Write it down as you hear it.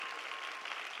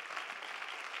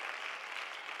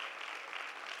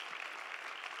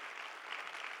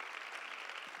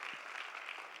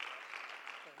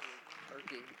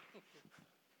turkey.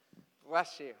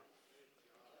 Bless you.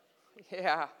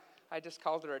 Yeah, I just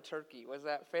called her a turkey. Was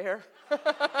that fair?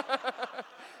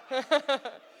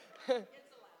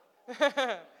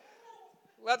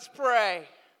 Let's pray.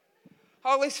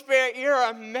 Holy Spirit, you're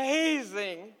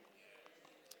amazing.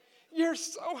 You're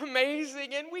so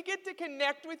amazing, and we get to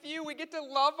connect with you. We get to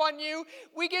love on you.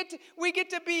 We get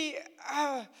to be,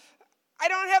 I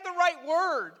don't have the right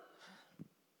word,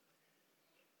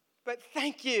 but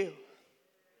thank you.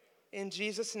 In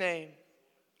Jesus' name,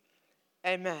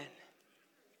 amen.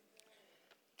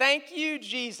 Thank you,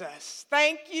 Jesus.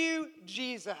 Thank you,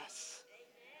 Jesus.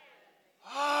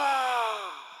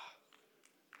 Ah.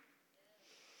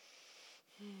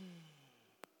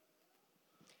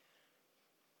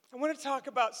 I want to talk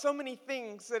about so many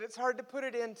things that it's hard to put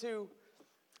it into.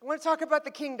 I want to talk about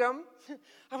the kingdom.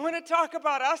 I want to talk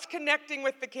about us connecting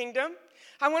with the kingdom.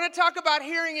 I want to talk about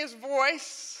hearing his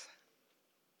voice.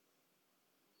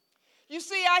 You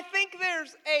see, I think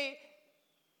there's a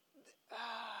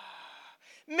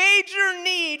major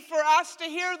need for us to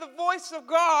hear the voice of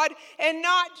God and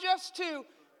not just to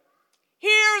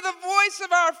hear the voice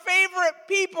of our favorite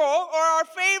people or our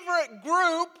favorite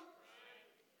group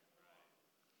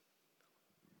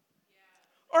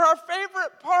or our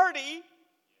favorite party.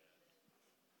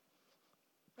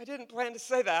 I didn't plan to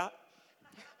say that.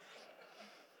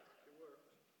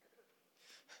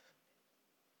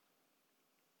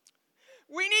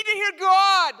 We need to hear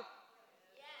God.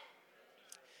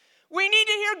 We need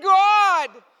to hear God.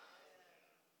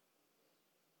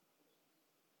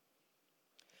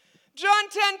 John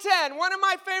 10:10, one of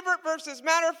my favorite verses.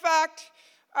 Matter of fact,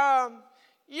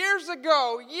 years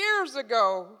ago,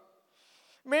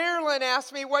 Marilyn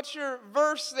asked me, what's your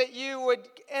verse that you would,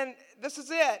 and this is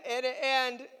it.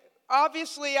 And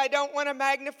obviously, I don't want to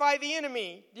magnify the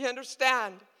enemy. Do you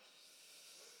understand?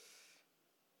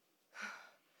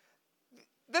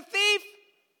 The thief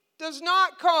does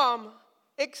not come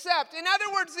except, in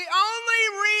other words, the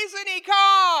only reason he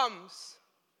comes,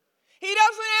 he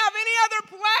doesn't have any other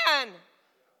plan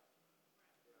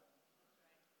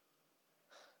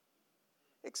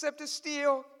except to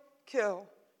steal, kill,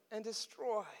 and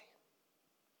destroy.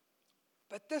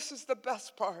 But this is the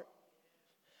best part.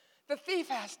 The thief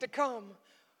has to come,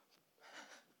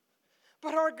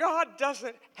 but our God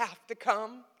doesn't have to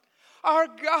come. Our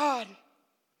God,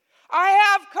 I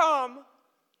have come.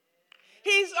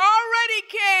 He's already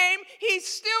came. He's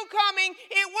still coming.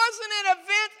 It wasn't an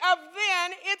event of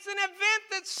then. It's an event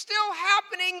that's still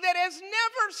happening that has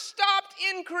never stopped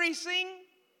increasing.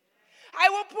 I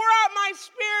will pour out my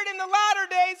spirit in the latter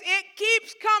days. It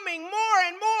keeps coming more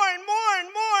and more and more and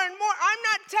more and more. I'm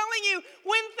not telling you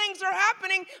when things are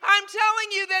happening. I'm telling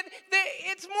you that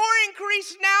it's more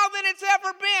increased now than it's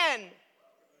ever been.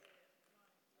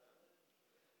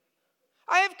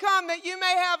 I have come that you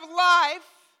may have life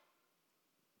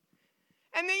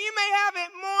and that you may have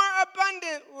it more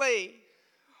abundantly.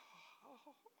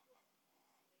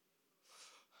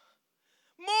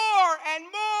 More and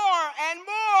more and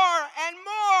more and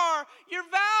more. Your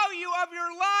value of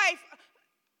your life,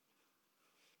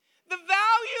 the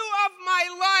value of my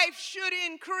life should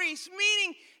increase,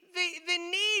 meaning the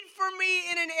need for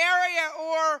me in an area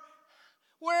or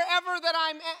wherever that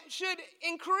I'm at should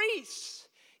increase.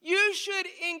 You should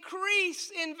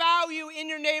increase in value in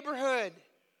your neighborhood.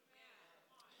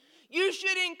 You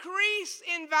should increase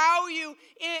in value,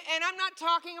 and I'm not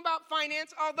talking about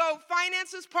finance, although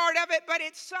finance is part of it, but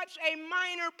it's such a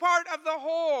minor part of the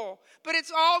whole. But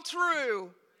it's all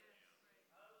true.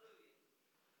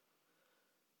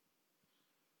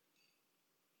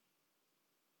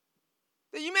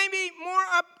 That you may be more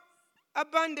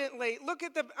abundantly.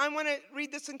 I want to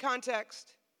read this in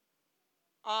context.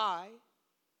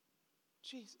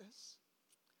 Jesus,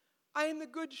 I am the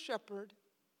good shepherd.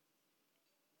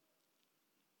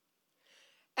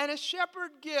 And a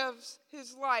shepherd gives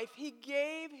his life. He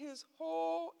gave his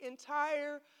whole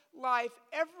entire life,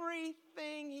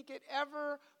 everything he could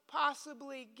ever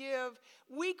possibly give.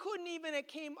 We couldn't even have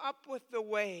came up with the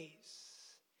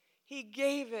ways. He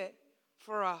gave it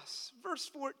for us. Verse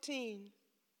 14.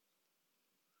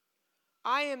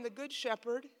 I am the good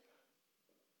shepherd,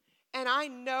 and I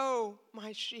know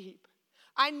my sheep.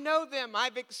 I know them.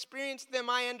 I've experienced them.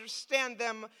 I understand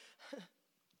them.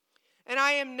 And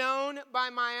I am known by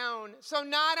my own. So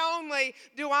not only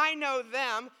do I know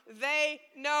them, they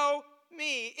know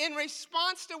me. In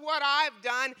response to what I've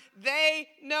done, they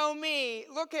know me.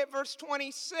 Look at verse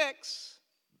 26.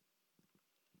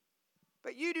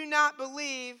 But you do not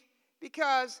believe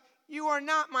because you are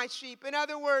not my sheep. In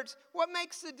other words, what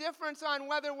makes the difference on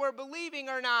whether we're believing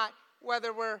or not?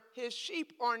 whether we're his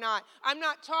sheep or not. I'm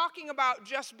not talking about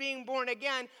just being born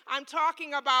again. I'm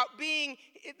talking about being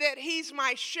that he's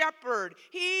my shepherd.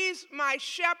 He's my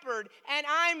shepherd, and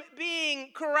I'm being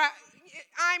correct.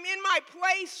 I'm in my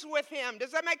place with him.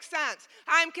 Does that make sense?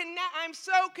 I'm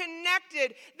so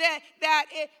connected that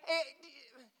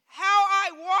how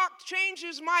I walk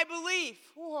changes my belief.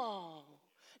 Whoa.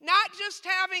 Not just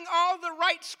having all the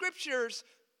right scriptures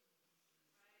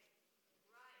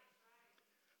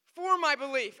for my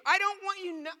belief. I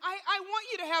want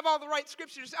you to have all the right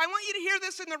scriptures. I want you to hear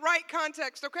this in the right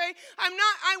context, okay? I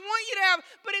want you to have,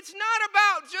 but it's not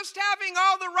about just having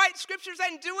all the right scriptures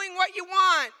and doing what you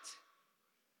want.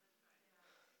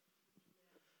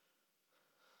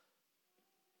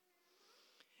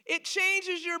 It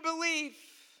changes your belief.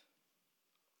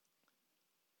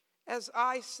 As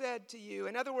I said to you,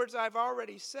 in other words, I've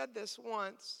already said this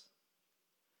once.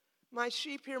 My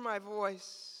sheep hear my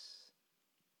voice.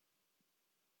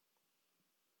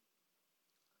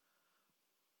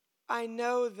 I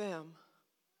know them.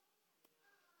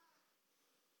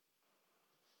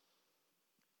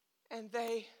 And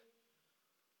they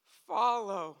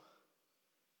follow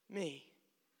me.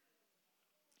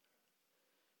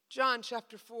 John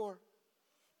chapter 4,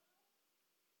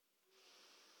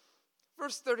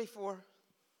 verse 34.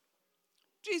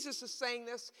 Jesus is saying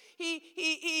this.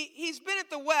 He's been at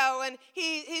the well, and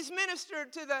he's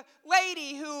ministered to the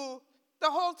lady who the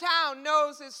whole town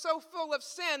knows is so full of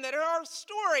sin that her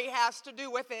story has to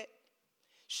do with it.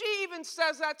 She even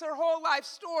says that's her whole life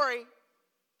story.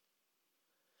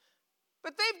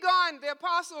 But they've gone, the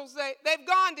apostles, they've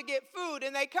gone to get food,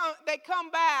 and they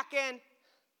come back, and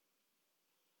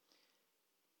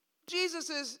Jesus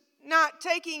is not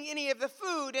taking any of the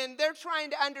food, and they're trying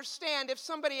to understand if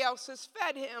somebody else has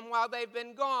fed him while they've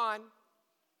been gone.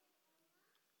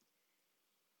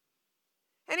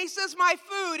 And he says, my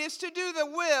food is to do the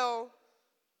will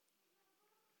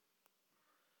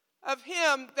of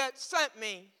him that sent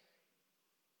me.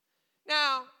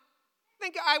 Now,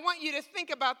 I want you to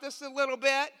think about this a little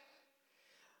bit.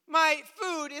 My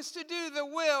food is to do the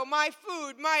will, my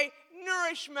food, my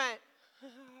nourishment.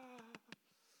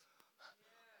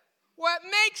 What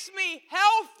makes me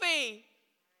healthy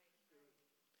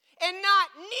and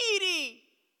not needy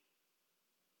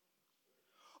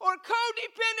or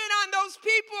codependent on those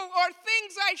people or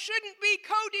things I shouldn't be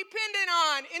codependent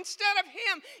on instead of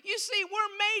him. You see,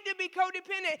 we're made to be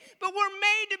codependent, but we're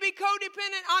made to be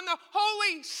codependent on the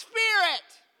Holy Spirit.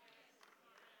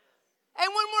 And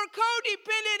when we're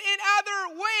codependent in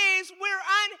other ways, we're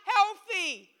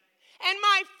unhealthy. And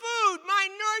my food, my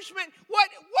nourishment, what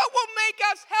will make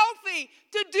us healthy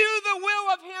to do the will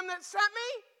of him that sent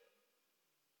me?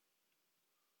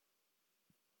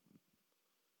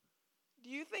 Do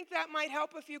you think that might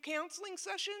help a few counseling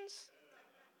sessions?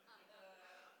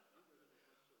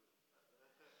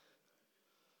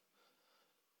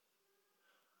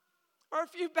 Or a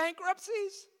few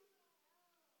bankruptcies?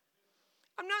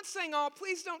 I'm not saying all,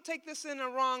 please don't take this in a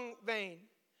wrong vein.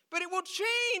 But it will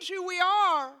change who we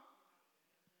are.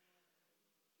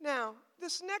 Now,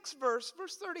 this next verse,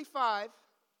 verse 35.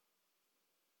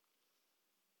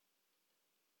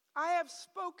 I have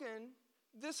spoken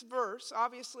this verse.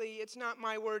 Obviously, it's not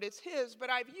my word, it's his.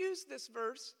 But I've used this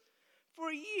verse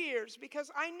for years because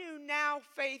I knew now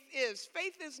faith is.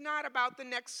 Faith is not about the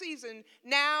next season.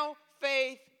 Now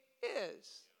faith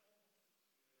is.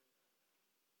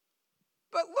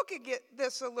 But look at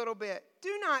this a little bit.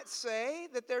 Do not say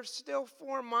that there's still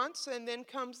 4 months and then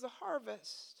comes the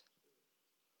harvest.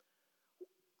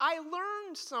 I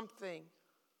learned something.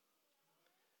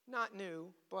 Not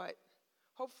new, but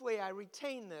hopefully I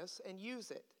retain this and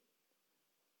use it.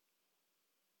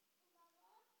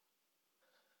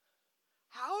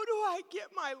 How do I get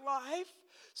my life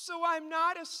so I'm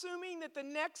not assuming that the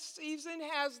next season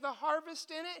has the harvest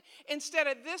in it instead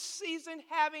of this season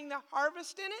having the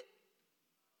harvest in it?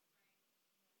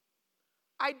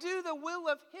 I do the will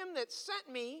of him that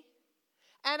sent me,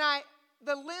 and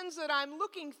the lens that I'm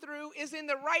looking through is in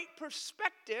the right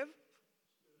perspective.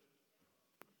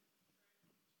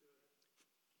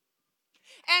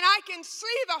 And I can see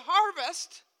the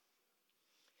harvest.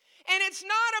 And it's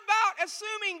not about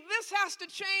assuming this has to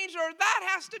change or that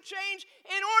has to change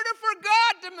in order for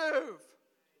God to move.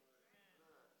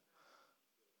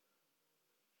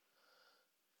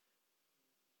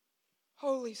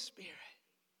 Holy Spirit,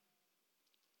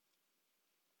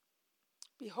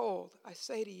 behold, I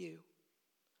say to you,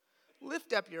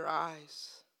 lift up your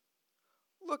eyes.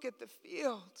 Look at the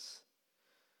fields.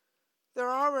 They're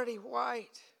already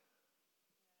white.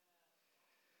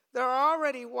 They're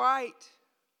already white.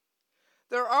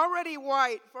 They're already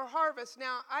white for harvest.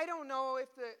 Now, I don't know if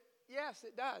yes,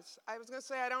 it does. I was going to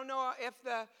say, I don't know if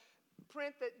the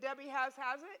print that Debbie has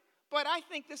it, but I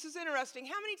think this is interesting.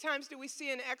 How many times do we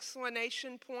see an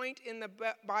exclamation point in the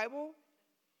Bible?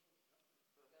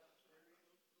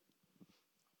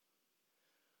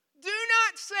 Do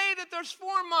not say that there's 4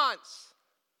 months.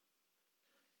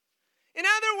 In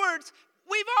other words,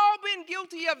 we've all been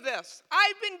guilty of this.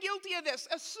 I've been guilty of this,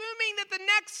 assuming that the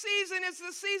next season is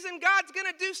the season God's going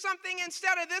to do something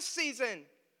instead of this season.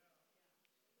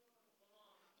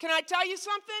 Can I tell you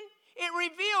something? It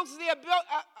reveals the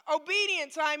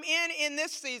obedience I'm in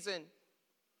this season.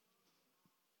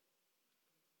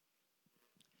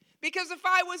 Because if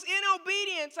I was in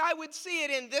obedience, I would see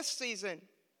it in this season.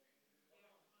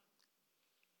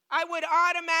 I would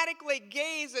automatically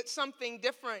gaze at something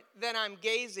different than I'm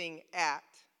gazing at.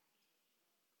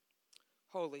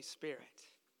 Holy Spirit.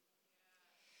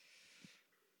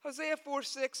 Hosea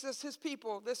 4:6 says his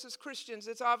people, this is Christians,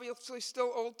 it's obviously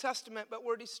still Old Testament, but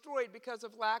we're destroyed because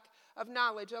of lack of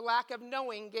knowledge, a lack of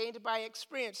knowing gained by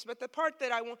experience. But the part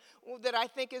that I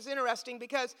think is interesting,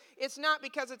 because it's not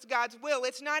because it's God's will,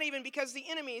 it's not even because the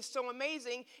enemy is so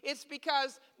amazing, it's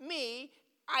because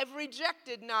I've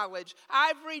rejected knowledge.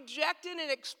 I've rejected an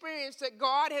experience that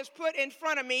God has put in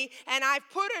front of me, and I've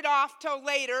put it off till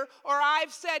later, or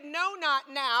I've said no,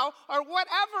 not now, or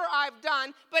whatever I've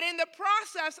done. But in the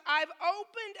process, I've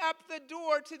opened up the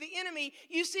door to the enemy.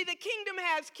 You see, the kingdom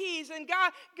has keys, and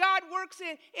God works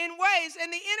in ways,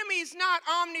 and the enemy's not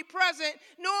omnipresent,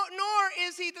 nor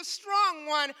is he the strong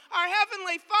one. Our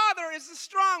Heavenly Father is the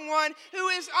strong one who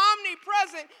is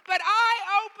omnipresent. But I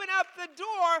open up the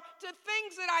door to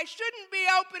things that I shouldn't be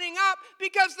opening up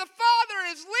because the Father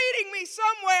is leading me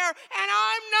somewhere and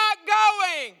I'm not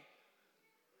going.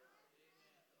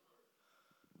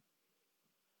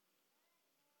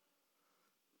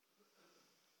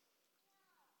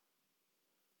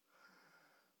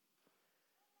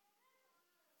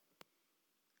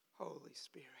 Holy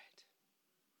Spirit.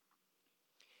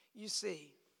 You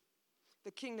see,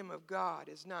 the kingdom of God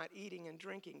is not eating and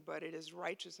drinking, but it is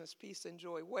righteousness, peace, and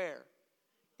joy. Where?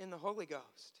 In the Holy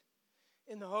Ghost.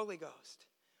 In the Holy Ghost.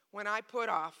 When I put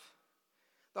off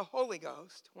the Holy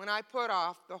Ghost, when I put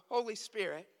off the Holy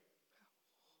Spirit,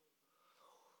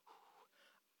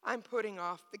 I'm putting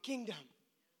off the kingdom.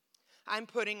 I'm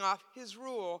putting off his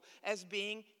rule as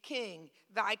being king.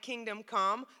 Thy kingdom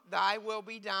come, thy will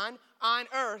be done on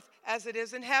earth as it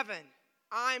is in heaven.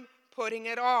 I'm putting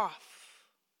it off.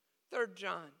 3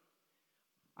 John.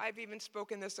 I've even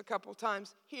spoken this a couple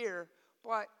times here,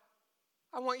 but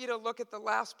I want you to look at the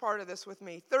last part of this with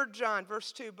me. 3 John,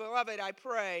 verse 2, Beloved, I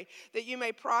pray that you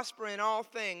may prosper in all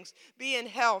things, be in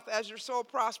health as your soul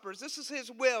prospers. This is his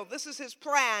will. This is his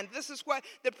plan. This is what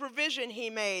the provision he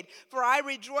made. For I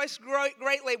rejoice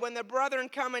greatly when the brethren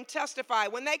come and testify,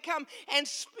 when they come and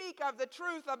speak of the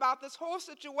truth about this whole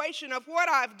situation of what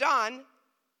I've done.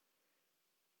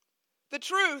 The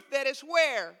truth that is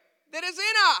where? That is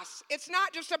in us. It's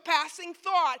not just a passing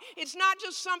thought. It's not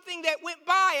just something that went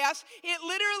by us. It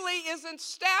literally is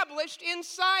established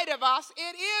inside of us.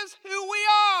 It is who we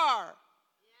are.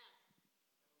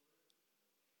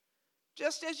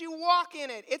 Just as you walk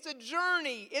in it, it's a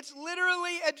journey. It's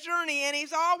literally a journey, and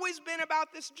he's always been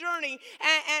about this journey.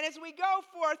 And as we go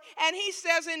forth, and he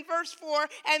says in verse 4,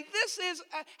 and this is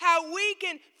how we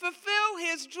can fulfill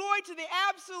his joy to the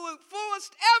absolute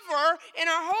fullest ever in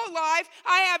our whole life.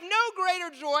 I have no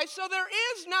greater joy, so there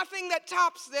is nothing that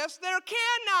tops this. There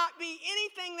cannot be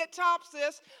anything that tops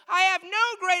this. I have no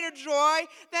greater joy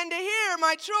than to hear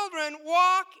my children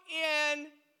walk in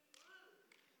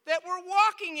that we're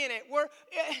walking in it.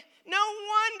 No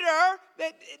wonder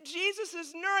that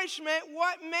Jesus' nourishment,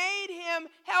 what made him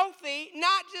healthy,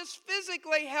 not just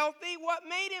physically healthy, what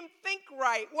made him think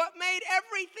right, what made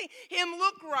everything him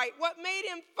look right, what made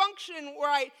him function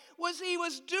right, was he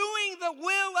was doing the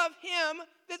will of him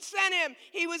that sent him.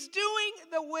 He was doing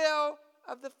the will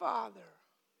of the Father.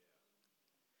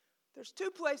 There's 2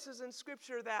 places in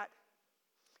Scripture that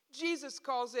Jesus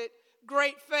calls it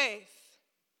great faith.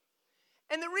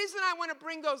 And the reason I want to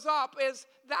bring those up is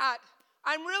that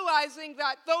I'm realizing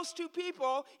that those 2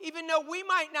 people, even though we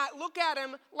might not look at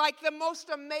them like the most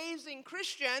amazing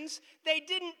Christians, they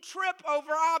didn't trip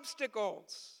over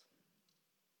obstacles.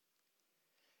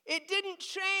 It didn't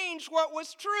change what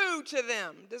was true to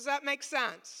them. Does that make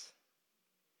sense?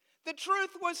 The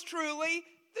truth was truly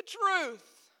the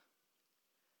truth.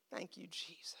 Thank you,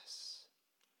 Jesus.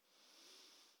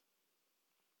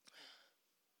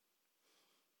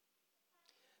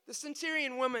 The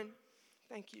centurion woman,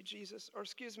 thank you, Jesus,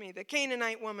 the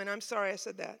Canaanite woman, I'm sorry I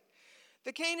said that.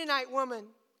 The Canaanite woman,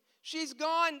 She's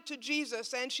gone to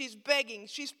Jesus and she's begging,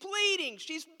 she's pleading,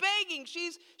 she's begging,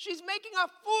 she's making a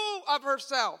fool of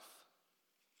herself.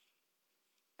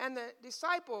 And the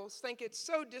disciples think it's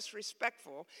so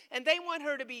disrespectful, and they want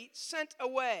her to be sent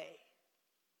away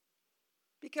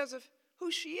because of who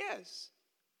she is.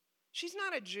 She's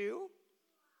not a Jew.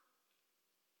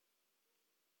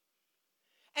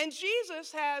 And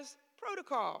Jesus has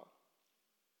protocol.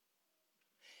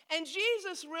 And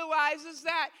Jesus realizes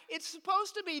that it's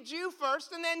supposed to be Jew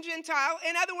first and then Gentile.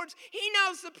 In other words, he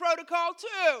knows the protocol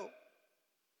too.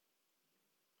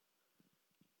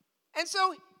 And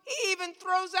so he even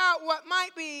throws out what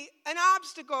might be an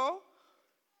obstacle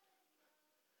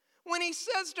when he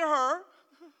says to her,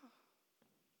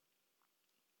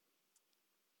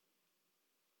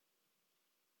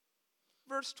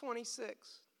 verse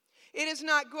 26, "It is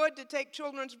not good to take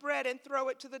children's bread and throw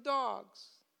it to the dogs."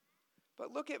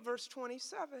 But look at verse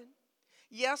 27.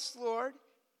 "Yes, Lord,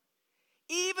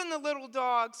 even the little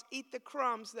dogs eat the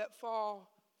crumbs that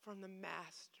fall from the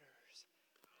master's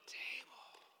table."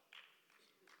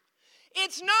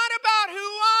 It's not about who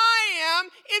I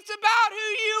am, it's about who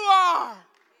you are.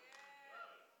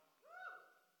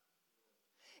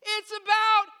 It's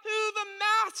about who the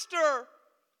master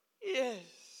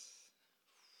is.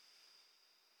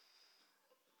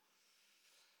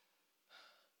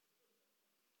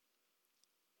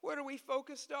 What are we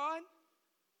focused on?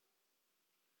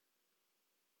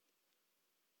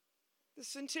 The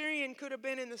centurion could have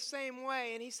been in the same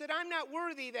way, and he said, "I'm not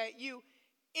worthy that you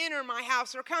enter my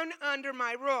house or come under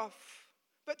my roof,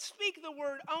 but speak the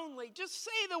word only." Just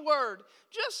say the word.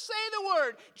 Just say the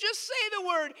word. Just say the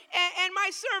word, and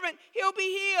my servant, he'll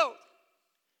be healed.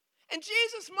 And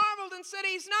Jesus marveled and said,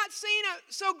 he's not seen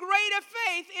so great a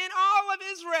faith in all of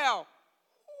Israel.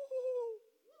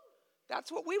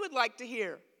 That's what we would like to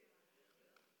hear.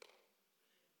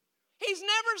 He's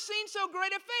never seen so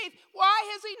great a faith. Why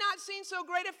has he not seen so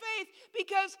great a faith?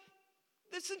 Because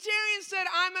the centurion said,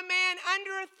 "I'm a man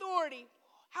under authority."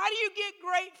 How do you get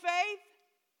great faith?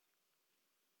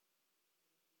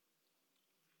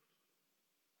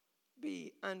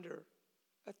 Be under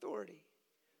authority.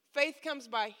 Faith comes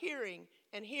by hearing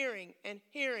and hearing and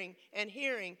hearing and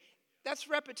hearing. That's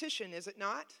repetition, is it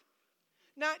not?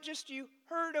 Not just you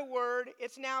heard a word,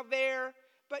 it's now there.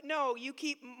 But no, you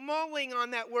keep mulling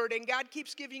on that word, and God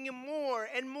keeps giving you more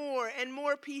and more and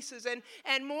more pieces and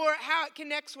more how it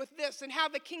connects with this and how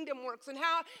the kingdom works and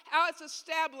how it's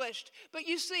established. But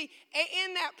you see,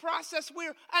 in that process,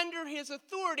 we're under his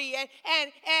authority,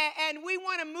 and we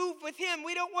want to move with him.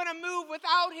 We don't want to move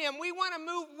without him. We want to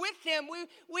move with him.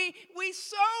 We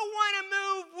so want to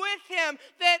move with him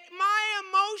that my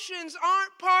emotions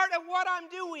aren't part of what I'm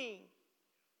doing.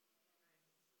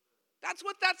 That's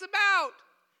what that's about.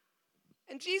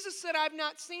 And Jesus said, "I've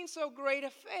not seen so great a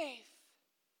faith."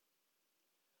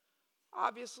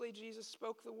 Obviously, Jesus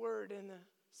spoke the word, and the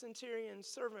centurion's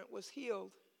servant was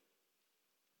healed.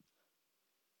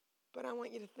 But I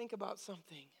want you to think about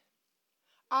something.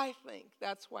 I think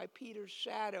that's why Peter's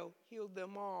shadow healed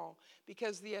them all,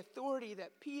 because the authority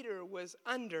that Peter was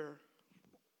under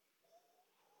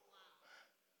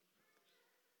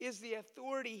is the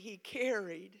authority he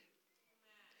carried.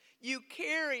 You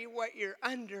carry what you're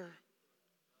under.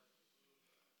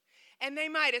 And they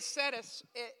might have said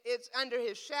it's under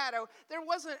his shadow. There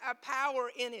wasn't a power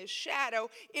in his shadow.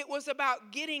 It was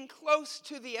about getting close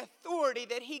to the authority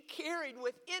that he carried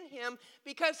within him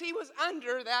because he was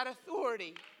under that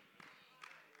authority.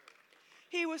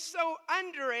 He was so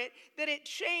under it that it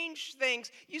changed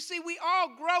things. You see, we all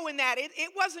grow in that.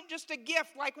 It wasn't just a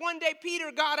gift like one day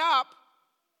Peter got up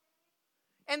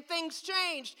and things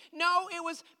changed. No, it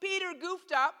was Peter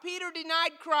goofed up. Peter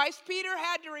denied Christ. Peter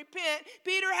had to repent.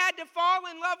 Peter had to fall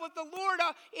in love with the Lord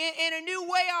in a new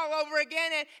way all over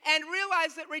again and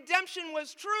realize that redemption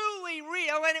was truly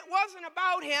real and it wasn't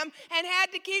about him, and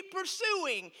had to keep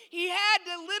pursuing. He had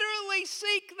to literally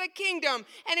seek the kingdom.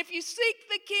 And if you seek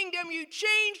the kingdom, you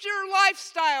change your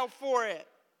lifestyle for it.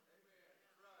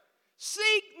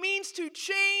 Seek means to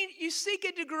change. You seek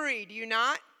a degree, do you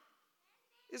not?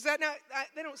 Is that not,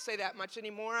 they don't say that much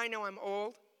anymore. I know I'm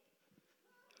old.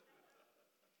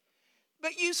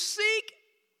 But you seek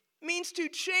means to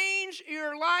change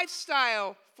your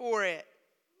lifestyle for it.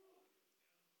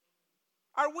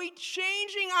 Are we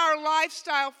changing our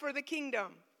lifestyle for the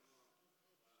kingdom?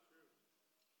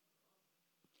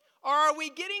 Or are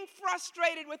we getting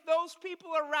frustrated with those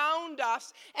people around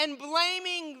us and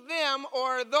blaming them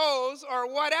or those or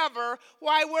whatever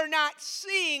why we're not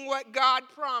seeing what God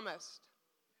promised?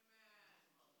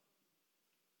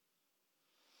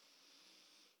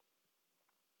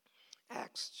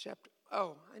 Acts chapter,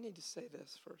 Oh, I need to say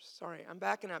this first. Sorry, I'm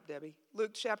backing up, Debbie.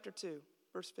 Luke chapter 2,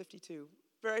 verse 52.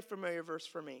 Very familiar verse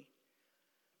for me.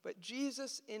 But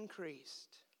Jesus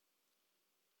increased.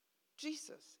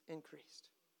 Jesus increased.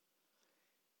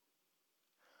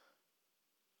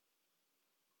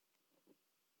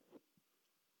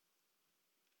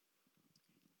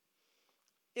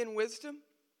 In wisdom.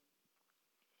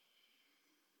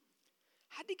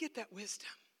 How'd he get that wisdom?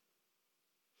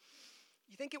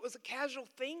 You think it was a casual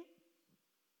thing?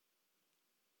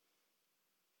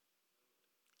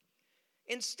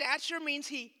 In stature means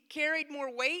he carried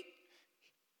more weight.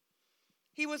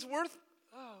 He was worth,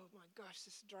 oh my gosh,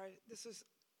 this is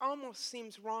almost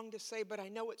seems wrong to say, but I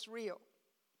know it's real.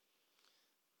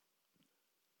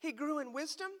 He grew in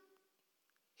wisdom.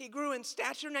 He grew in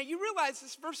stature. Now you realize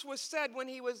this verse was said when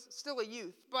he was still a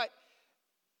youth, but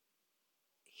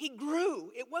he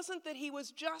grew. It wasn't that he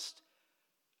was just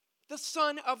the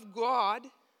Son of God,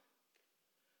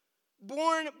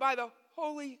 born by the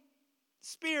Holy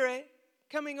Spirit,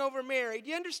 coming over Mary. Do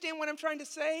you understand what I'm trying to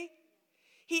say?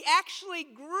 He actually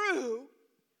grew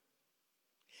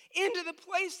into the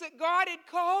place that God had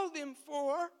called him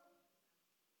for.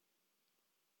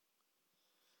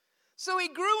 So he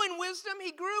grew in wisdom,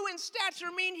 he grew in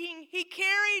stature, meaning he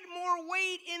carried more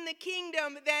weight in the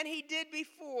kingdom than he did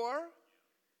before.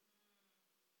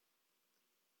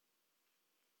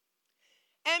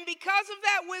 And because of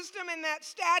that wisdom and that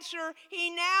stature,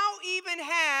 he now even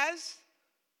has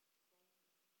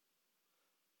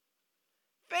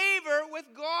favor with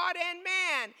God and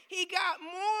man. He got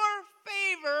more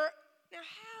favor. Now,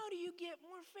 how do you get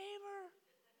more favor?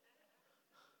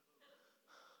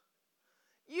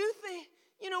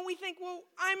 We think, well,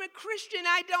 I'm a Christian,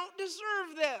 I don't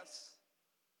deserve this.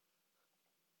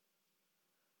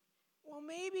 Well,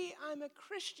 maybe I'm a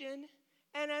Christian,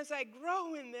 and as I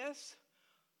grow in this,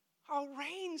 I'll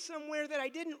reign somewhere that I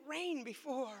didn't reign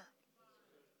before.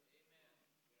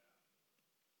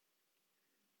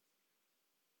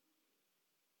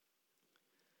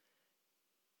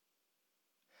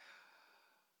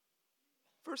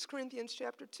 1 Corinthians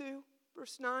chapter 2,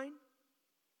 verse 9.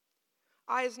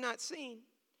 Eye has not seen,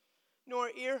 nor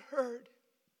ear heard,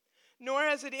 nor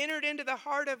has it entered into the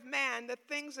heart of man the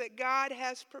things that God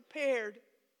has prepared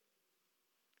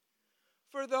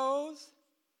for those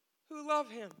who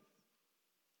love him.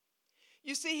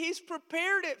 You see, he's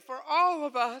prepared it for all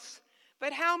of us,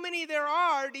 but how many there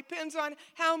are depends on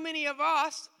how many of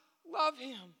us love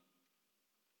him.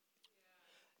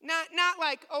 Not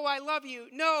like, oh, I love you.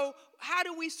 No, how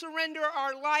do we surrender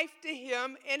our life to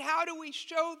him, and how do we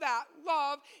show that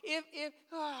love if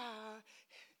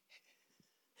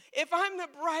I'm the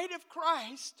bride of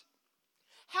Christ,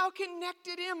 how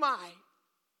connected am I?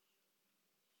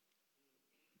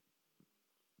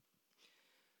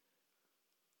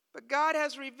 But God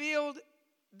has revealed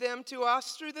them to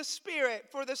us through the Spirit,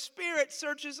 for the Spirit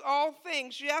searches all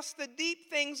things, yes, the deep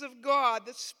things of God.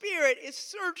 The Spirit is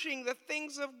searching the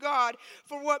things of God,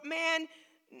 for what man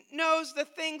knows the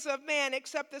things of man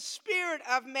except the spirit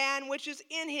of man which is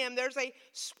in him. There's a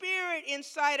spirit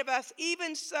inside of us.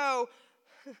 Even so,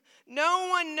 no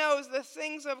one knows the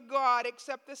things of God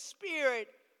except the Spirit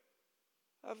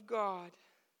of God.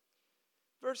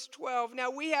 Verse 12, now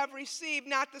we have received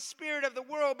not the spirit of the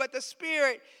world, but the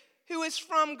Spirit who is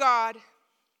from God,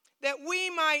 that we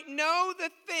might know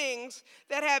the things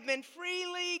that have been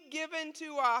freely given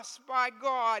to us by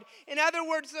God. In other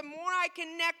words, the more I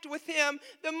connect with him,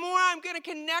 the more I'm going to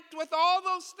connect with all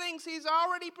those things he's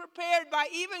already prepared by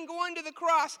even going to the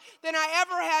cross than I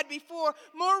ever had before.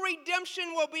 More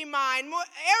redemption will be mine.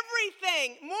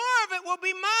 Everything, more of it will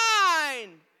be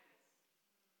mine.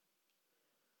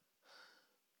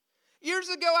 Years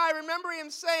ago, I remember him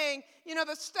saying,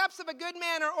 the steps of a good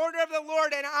man are ordered of the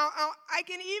Lord. And I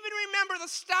can even remember the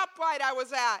stoplight I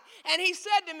was at. And he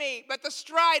said to me, but the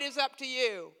stride is up to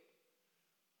you.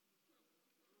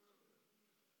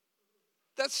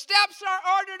 The steps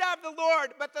are ordered of the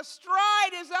Lord, but the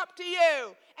stride is up to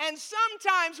you. And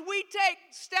sometimes we take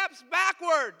steps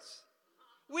backwards.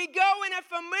 We go in a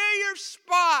familiar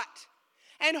spot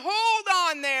and hold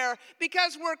on there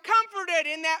because we're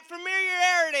comforted in that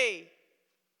familiarity.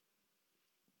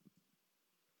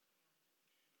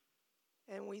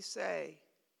 And we say,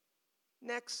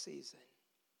 next season,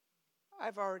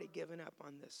 I've already given up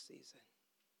on this season.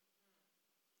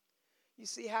 You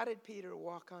see, how did Peter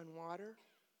walk on water?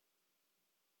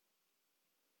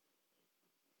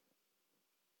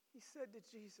 He said to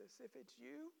Jesus, if it's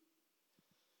you,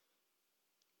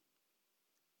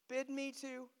 bid me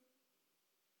to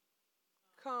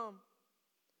come.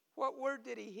 What word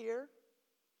did he hear?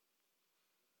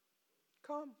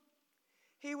 Come.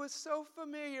 He was so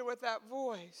familiar with that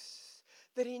voice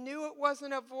that he knew it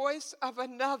wasn't a voice of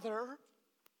another.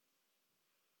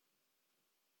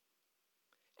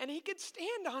 And he could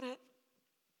stand on it.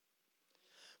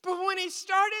 But when he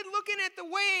started looking at the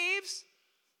waves,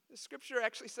 the scripture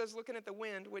actually says looking at the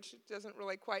wind, which doesn't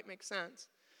really quite make sense.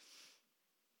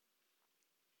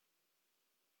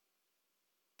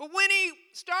 But when he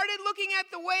started looking at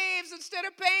the waves, instead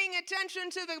of paying attention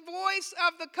to the voice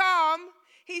of the calm,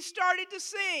 he started to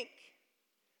sink.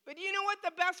 But you know what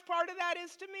the best part of that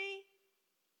is to me?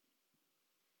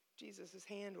 Jesus'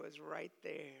 hand was right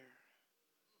there.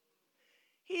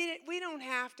 We don't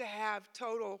have to have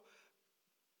total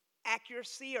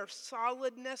accuracy or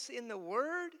solidness in the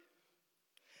word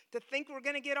to think we're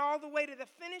going to get all the way to the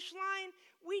finish line.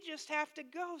 We just have to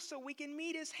go so we can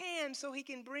meet his hand so he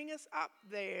can bring us up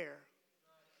there.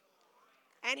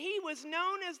 And he was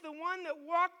known as the one that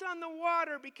walked on the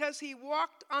water because he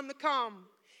walked on the calm.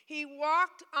 He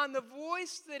walked on the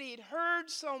voice that he'd heard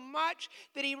so much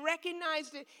that he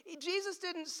recognized it. Jesus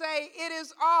didn't say, "It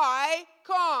is I,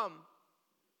 come."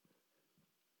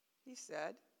 He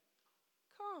said,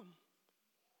 "Come,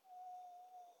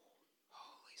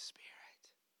 Holy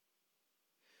Spirit."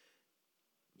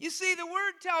 You see, the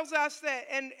word tells us that,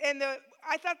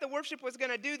 I thought the worship was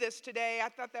going to do this today. I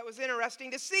thought that was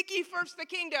interesting. To seek ye first the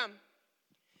kingdom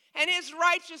and his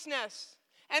righteousness,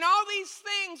 and all these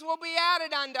things will be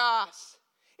added unto us.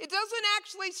 It doesn't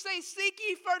actually say seek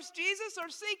ye first Jesus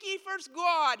or seek ye first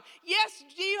God. Yes,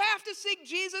 you have to seek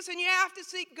Jesus and you have to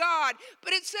seek God.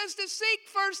 But it says to seek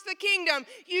first the kingdom.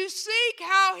 You seek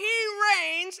how he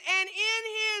reigns, and in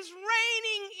his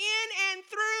reigning in and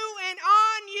through and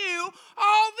on you,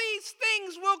 all these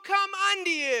things will come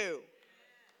unto you.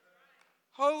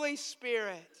 Holy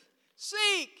Spirit,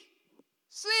 seek.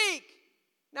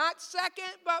 Not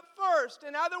second, but first.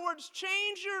 In other words,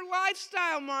 change your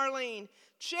lifestyle, Marlene.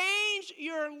 Change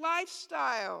your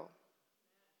lifestyle.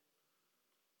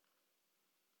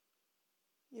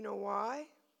 You know why?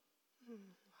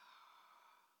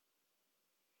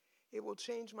 It will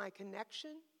change my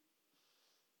connection.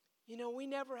 You know, we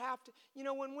never have to,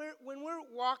 when we're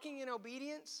walking in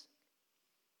obedience,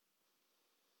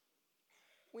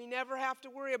 we never have to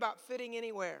worry about fitting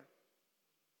anywhere.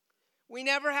 We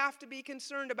never have to be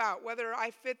concerned about whether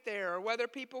I fit there or whether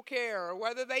people care or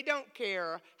whether they don't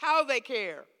care or how they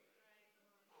care.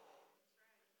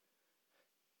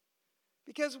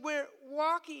 Because we're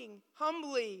walking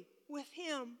humbly with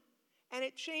him, and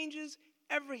it changes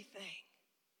everything.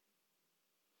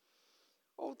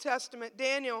 Old Testament,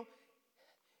 Daniel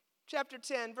chapter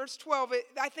 10, verse 12,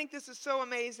 I think this is so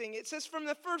amazing. It says, from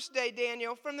the first day,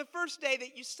 Daniel, from the first day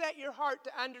that you set your heart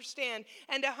to understand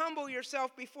and to humble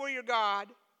yourself before your God,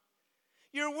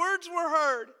 your words were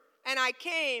heard, and I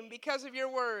came because of your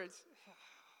words.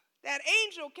 That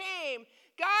angel came.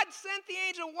 God sent the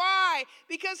angel. Why?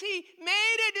 Because he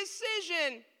made a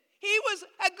decision. He was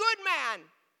a good man,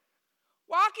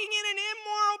 walking in an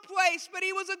immoral place, but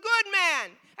he was a good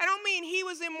man. I don't mean he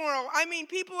was immoral. I mean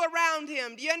people around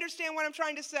him. Do you understand what I'm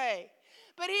trying to say?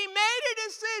 But he made a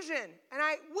decision, and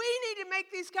we need to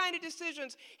make these kind of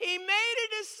decisions. He made a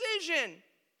decision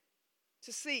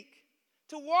to seek,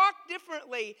 to walk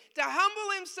differently, to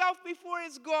humble himself before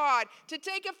his God, to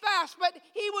take a fast, but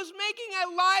he was making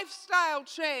a lifestyle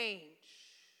change.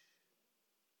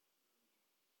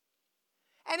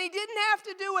 And he didn't have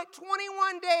to do it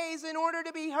 21 days in order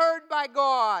to be heard by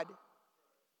God.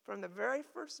 From the very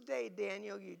first day,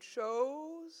 Daniel, you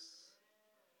chose.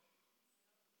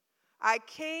 I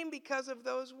came because of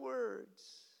those words.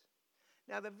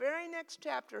 Now, the very next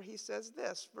chapter, he says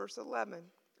this, verse 11,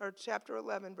 or chapter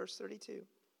 11, verse 32.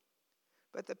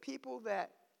 But the people that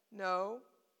know,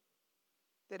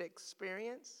 that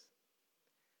experience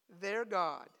their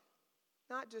God,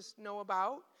 not just know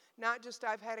about, not just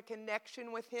I've had a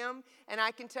connection with him, and I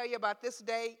can tell you about this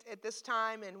date at this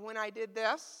time and when I did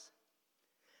this.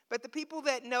 But the people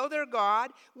that know their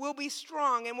God will be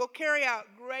strong and will carry out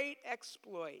great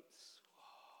exploits.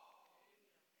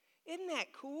 Whoa. Isn't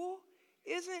that cool?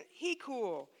 Isn't he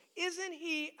cool? Isn't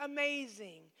he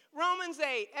amazing? Romans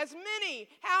 8, as many,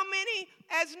 how many?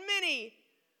 As many.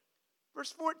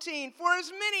 Verse 14, for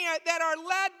as many that are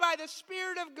led by the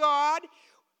Spirit of God,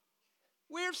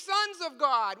 we're sons of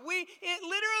God. It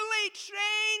literally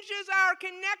changes our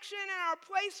connection and our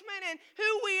placement and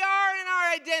who we are in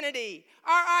our identity.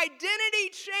 Our identity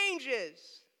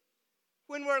changes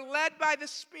when we're led by the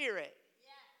Spirit.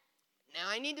 Now,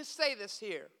 I need to say this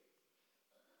here.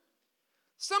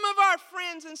 Some of our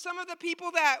friends and some of the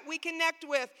people that we connect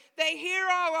with, they hear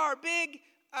all our big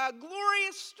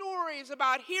glorious stories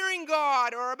about hearing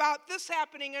God or about this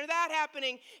happening or that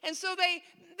happening. And so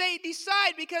they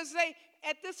decide, because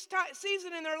at this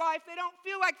season in their life, they don't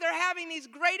feel like they're having these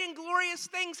great and glorious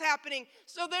things happening.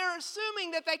 So they're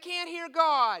assuming that they can't hear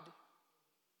God.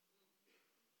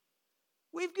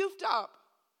 We've goofed up.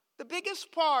 The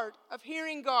biggest part of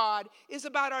hearing God is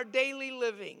about our daily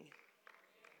living.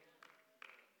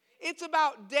 It's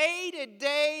about day to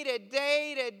day to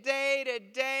day to day to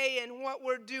day and what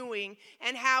we're doing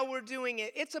and how we're doing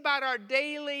it. It's about our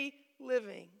daily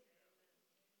living.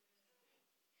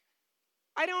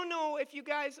 I don't know if you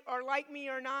guys are like me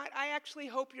or not. I actually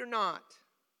hope you're not.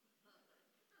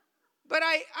 But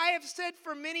I have said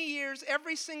for many years,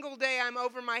 every single day I'm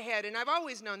over my head, and I've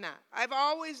always known that. I've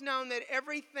always known that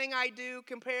everything I do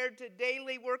compared to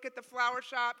daily work at the flower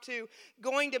shop to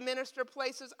going to minister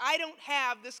places, I don't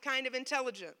have this kind of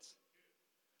intelligence.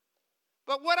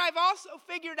 But what I've also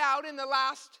figured out in the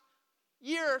last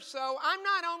year or so, I'm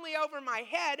not only over my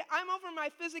head, I'm over my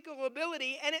physical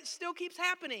ability, and it still keeps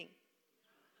happening.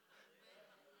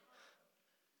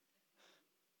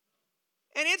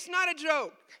 And it's not a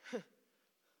joke.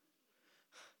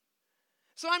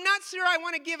 So I'm not sure I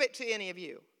want to give it to any of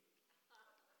you.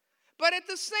 But at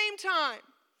the same time,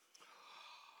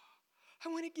 I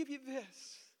want to give you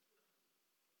this.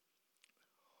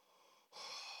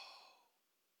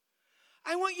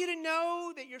 I want you to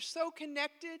know that you're so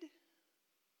connected.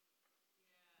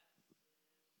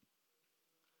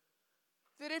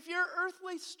 That if your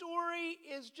earthly story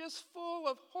is just full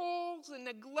of holes and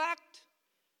neglect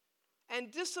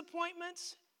and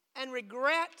disappointments and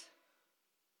regret,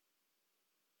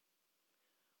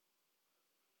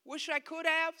 wish I could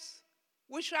have,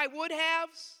 wish I would have,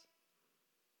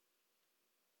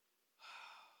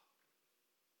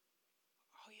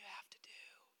 all you have to do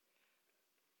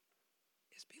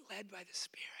is be led by the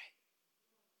Spirit.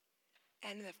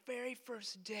 And the very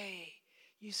first day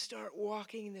you start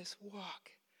walking this walk,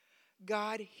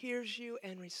 God hears you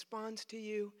and responds to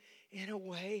you in a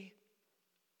way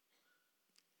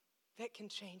that can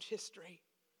change history.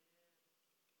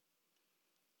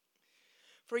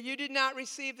 For you did not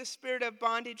receive the spirit of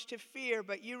bondage to fear,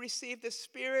 but you received the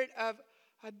spirit of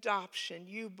adoption.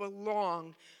 You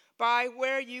belong, by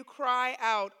where you cry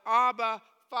out, Abba,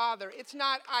 Father. It's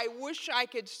not, I wish I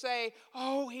could say,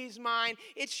 oh, he's mine.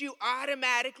 It's you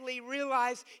automatically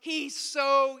realize he's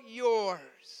so yours.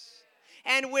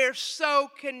 And we're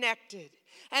so connected.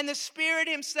 And the Spirit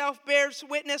himself bears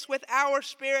witness with our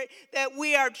spirit that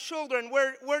we are children.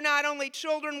 We're not only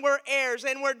children, we're heirs,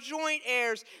 and we're joint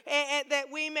heirs, and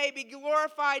that we may be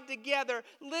glorified together.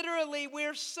 Literally,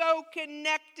 we're so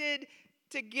connected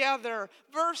together.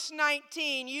 Verse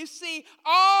 19, you see,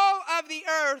 all of the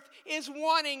earth is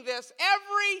wanting this.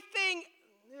 Everything,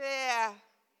 yeah.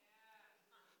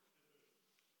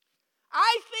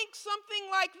 I think something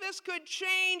like this could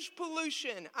change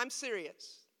pollution. I'm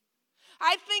serious.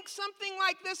 I think something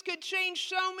like this could change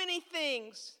so many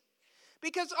things.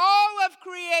 Because all of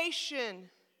creation,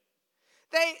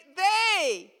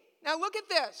 now look at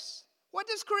this. What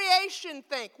does creation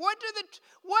think? We're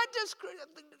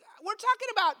talking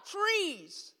about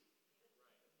trees.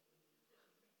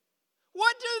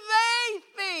 What do they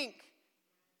think?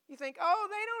 You think, oh,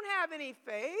 they don't have any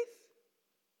faith.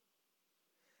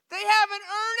 They have an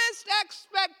earnest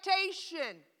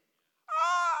expectation.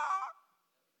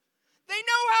 They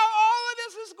know how all of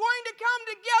this is going to come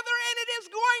together, and it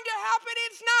is going to happen.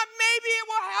 It's not maybe it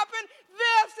will happen.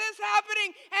 This is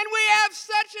happening, and we have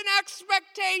such an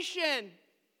expectation.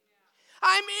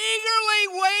 I'm eagerly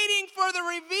waiting for the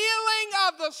revealing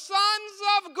of the sons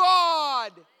of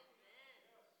God.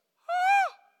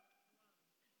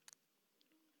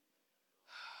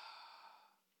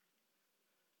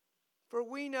 For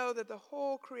we know that the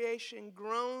whole creation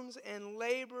groans and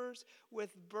labors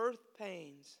with birth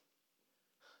pains.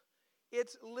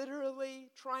 It's literally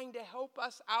trying to help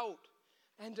us out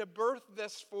and to birth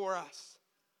this for us.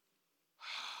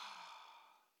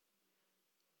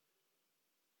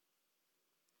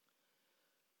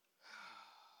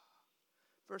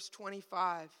 Verse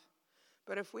 25,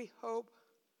 but if we hope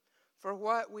for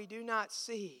what we do not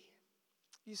see,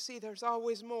 you see, there's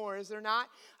always more, is there not?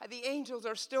 The angels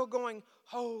are still going,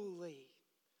 holy.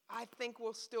 I think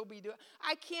we'll still be doing.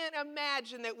 I can't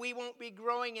imagine that we won't be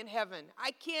growing in heaven.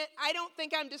 I don't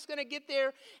think I'm just going to get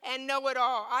there and know it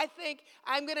all. I think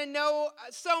I'm going to know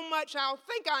so much, I'll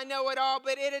think I know it all,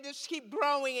 but it'll just keep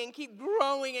growing and keep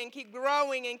growing and keep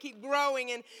growing and keep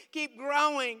growing and keep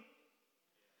growing.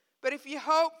 But if you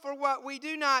hope for what we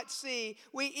do not see,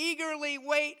 we eagerly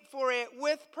wait for it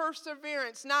with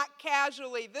perseverance, not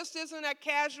casually. This isn't a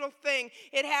casual thing.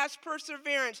 It has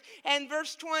perseverance. And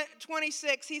verse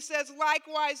 26, he says,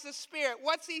 likewise the Spirit.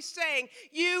 What's he saying?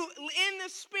 You, in the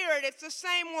Spirit, it's the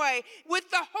same way.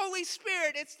 With the Holy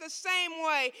Spirit, it's the same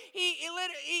way.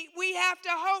 We have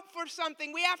to hope for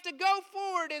something. We have to go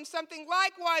forward in something.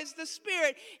 Likewise, the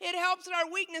Spirit, it helps in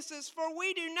our weaknesses, for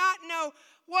we do not know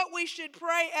what we should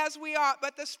pray as we ought,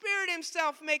 but the Spirit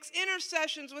himself makes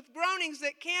intercessions with groanings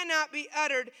that cannot be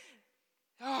uttered.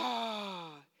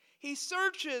 He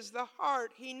searches the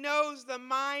heart. He knows the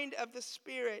mind of the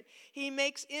Spirit. He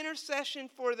makes intercession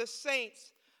for the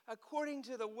saints according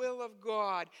to the will of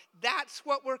God. That's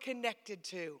what we're connected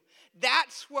to.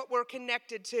 That's what we're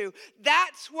connected to.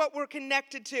 That's what we're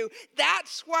connected to.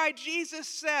 That's why Jesus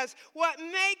says, what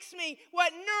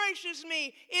nourishes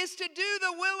me is to do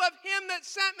the will of him that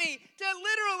sent me, to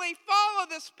literally follow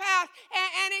this path.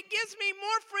 And it gives me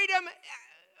more freedom.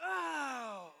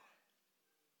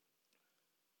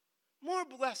 More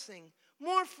blessing,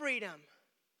 more freedom.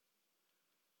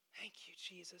 Thank you,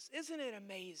 Jesus. Isn't it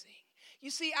amazing? You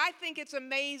see, I think it's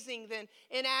amazing that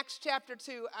in Acts chapter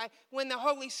 2, when the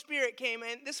Holy Spirit came,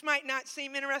 and this might not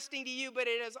seem interesting to you, but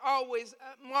it has always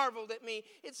marveled at me.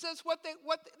 It says what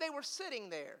they were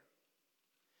sitting there.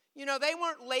 You know, they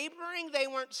weren't laboring. They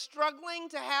weren't struggling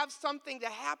to have something to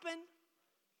happen.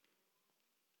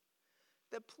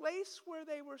 The place where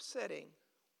they were sitting,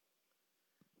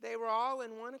 they were all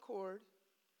in one accord.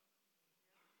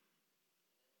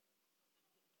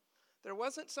 There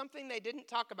wasn't something they didn't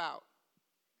talk about.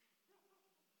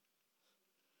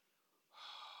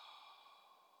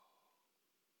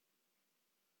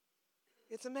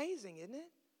 It's amazing, isn't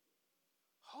it?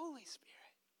 Holy Spirit.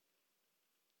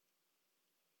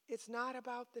 It's not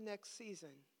about the next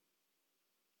season.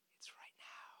 It's right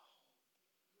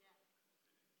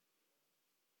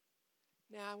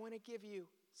now. Now, I want to give you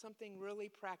something really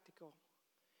practical.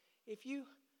 If you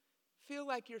feel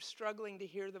like you're struggling to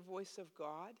hear the voice of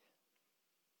God,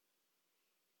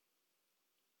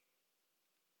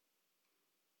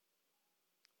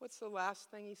 what's the last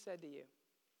thing he said to you?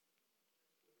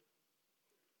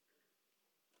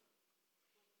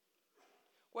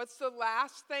 What's the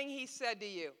last thing he said to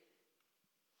you?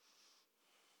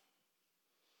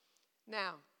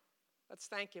 Now, let's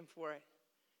thank him for it.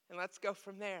 And let's go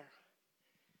from there.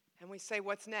 And we say,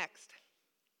 what's next?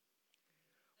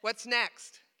 What's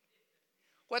next?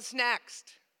 What's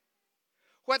next?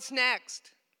 What's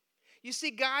next? You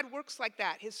see, God works like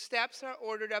that. His steps are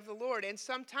ordered of the Lord. And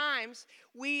sometimes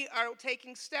we are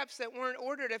taking steps that weren't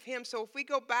ordered of him. So if we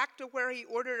go back to where he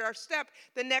ordered our step,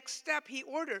 the next step he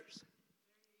orders.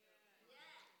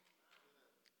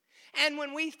 And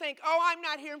when we think, I'm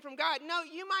not hearing from God, no,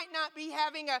 you might not be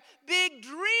having a big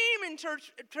dream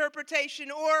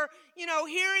interpretation or,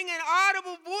 hearing an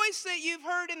audible voice that you've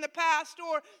heard in the past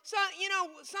or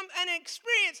an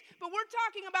experience. But we're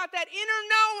talking about that inner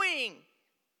knowing.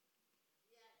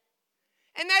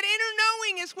 And that inner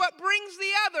knowing is what brings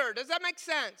the other. Does that make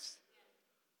sense?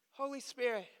 Holy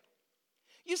Spirit.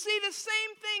 You see, the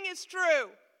same thing is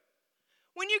true.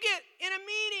 When you get in a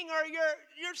meeting or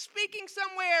you're speaking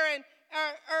somewhere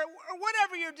or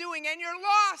whatever you're doing and you're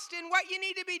lost in what you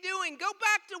need to be doing, go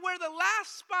back to where the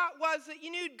last spot was that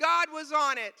you knew God was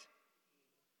on it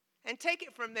and take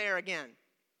it from there again.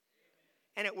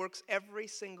 And it works every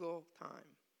single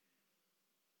time.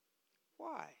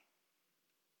 Why?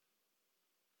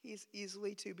 He's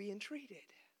easily to be entreated.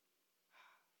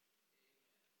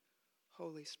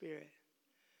 Holy Spirit.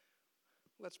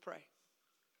 Let's pray.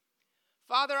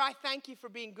 Father, I thank you for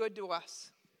being good to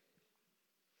us.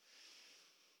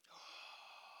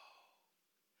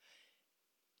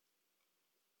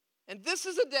 And this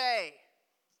is a day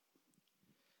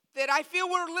that I feel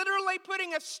we're literally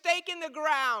putting a stake in the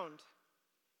ground.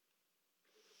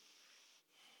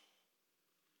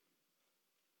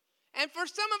 And for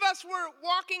some of us, we're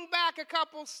walking back a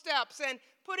couple steps and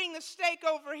putting the stake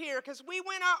over here because we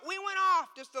went off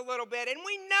just a little bit, and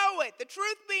we know it. The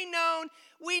truth be known,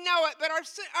 we know it. But our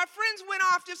friends went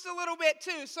off just a little bit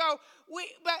too. So we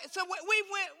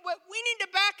need to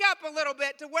back up a little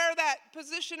bit to where that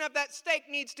position of that stake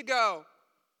needs to go.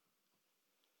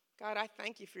 God, I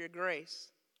thank you for your grace.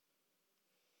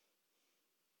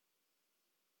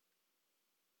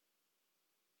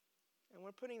 And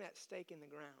we're putting that stake in the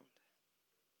ground.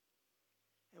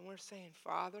 And we're saying,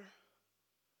 Father,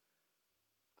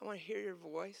 I want to hear your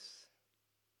voice.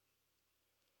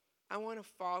 I want to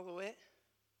follow it.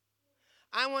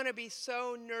 I want to be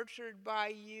so nurtured by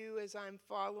you as I'm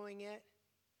following it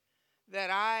that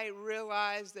I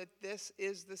realize that this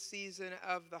is the season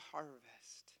of the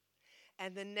harvest.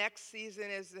 And the next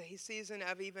season is the season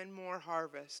of even more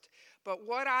harvest. But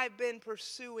what I've been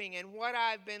pursuing and what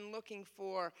I've been looking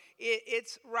for,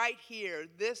 it's right here.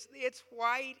 It's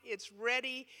white, it's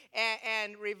ready,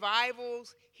 and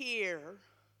revival's here.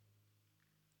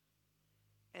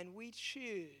 And we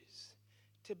choose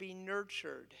to be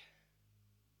nurtured,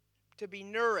 to be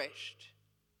nourished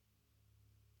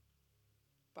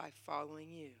by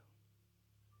following you.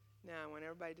 Now, I want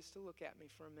everybody just to look at me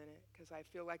for a minute because I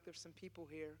feel like there's some people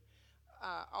here.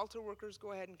 Altar workers,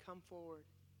 go ahead and come forward.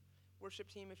 Worship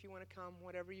team, if you want to come,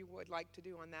 whatever you would like to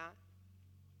do on that.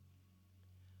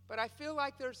 But I feel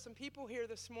like there's some people here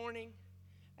this morning,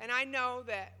 and I know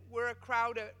that we're a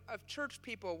crowd of church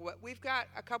people. We've got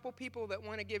a couple people that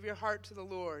want to give your heart to the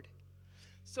Lord.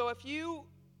 So if you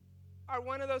are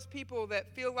one of those people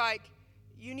that feel like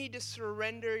you need to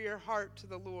surrender your heart to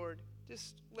the Lord,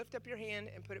 just lift up your hand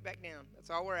and put it back down. That's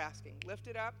all we're asking. Lift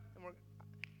it up and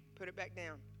put it back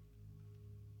down.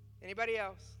 Anybody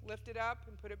else? Lift it up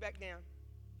and put it back down.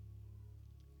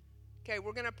 Okay,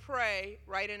 we're going to pray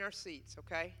right in our seats,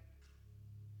 okay?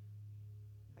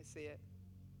 I see it.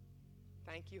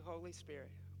 Thank you, Holy Spirit.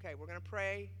 Okay, we're going to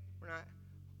pray.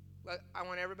 I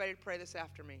want everybody to pray this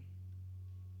after me.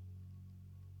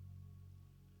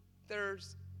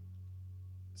 There's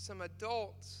some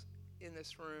adults in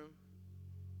this room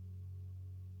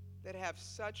that have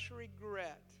such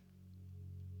regret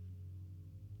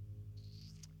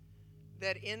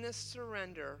that in this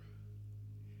surrender,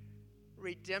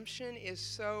 redemption is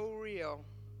so real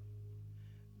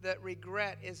that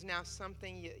regret is now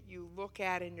something you look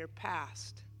at in your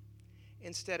past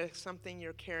instead of something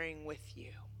you're carrying with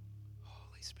you.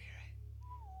 Holy Spirit.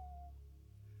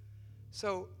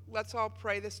 So let's all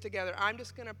pray this together. I'm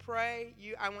just going to pray.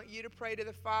 I want you to pray to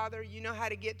the Father. You know how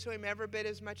to get to him every bit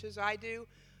as much as I do.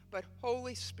 But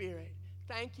Holy Spirit,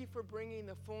 thank you for bringing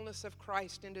the fullness of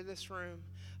Christ into this room.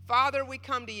 Father, we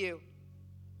come to you.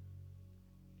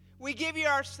 We give you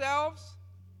ourselves.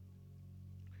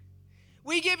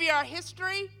 We give you our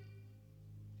history.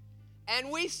 And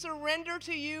we surrender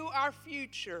to you our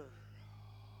future.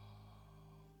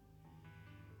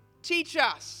 Teach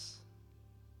us.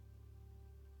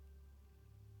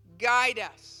 Guide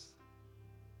us.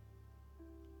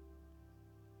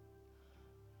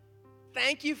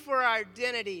 Thank you for our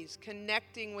identities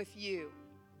connecting with you.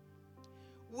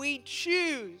 We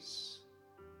choose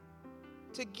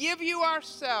to give you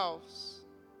ourselves,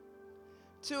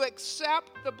 to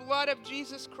accept the blood of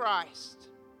Jesus Christ.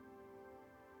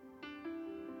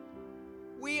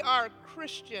 We are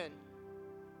Christian.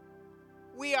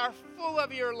 We are full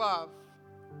of your love.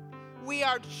 We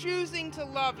are choosing to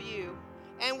love you,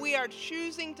 and we are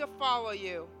choosing to follow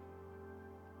you,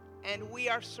 and we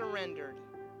are surrendered.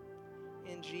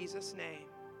 In Jesus' name,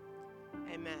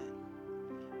 amen.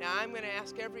 Now I'm going to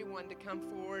ask everyone to come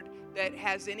forward that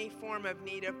has any form of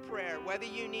need of prayer, whether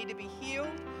you need to be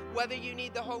healed, whether you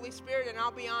need the Holy Spirit. And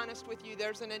I'll be honest with you,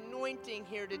 there's an anointing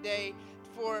here today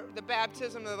for the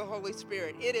baptism of the Holy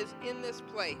Spirit. It is in this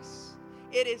place.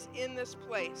 It is in this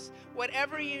place.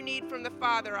 Whatever you need from the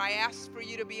Father, I ask for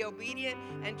you to be obedient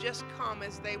and just come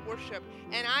as they worship.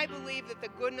 And I believe that the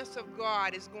goodness of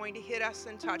God is going to hit us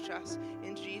and touch us.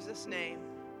 In Jesus' name,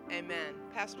 amen.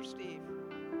 Pastor Steve.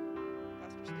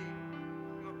 Pastor Steve.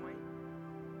 You want Wayne?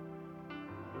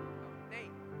 Oh,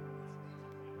 Nate.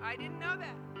 I didn't know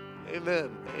that.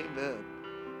 Amen. Amen.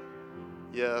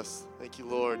 Yes. Thank you,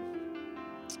 Lord.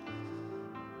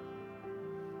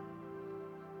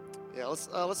 Yeah,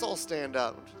 let's all stand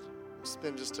up. We'll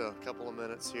spend just a couple of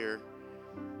minutes here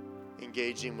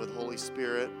engaging with Holy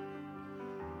Spirit.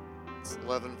 It's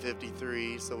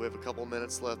 11:53, so we have a couple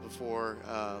minutes left before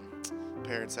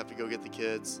parents have to go get the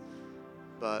kids.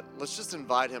 But let's just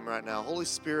invite him right now. Holy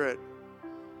Spirit,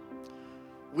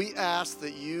 we ask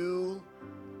that you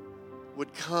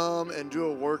would come and do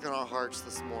a work in our hearts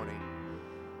this morning.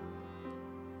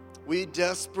 We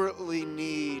desperately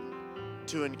need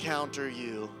to encounter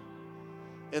you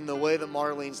in the way that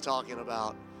Marlene's talking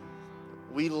about.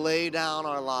 We lay down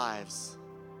our lives.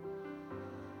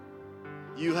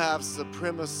 You have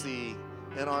supremacy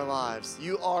in our lives.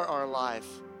 You are our life.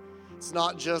 It's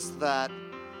not just that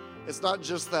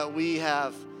we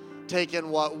have taken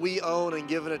what we own and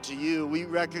given it to you. We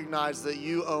recognize that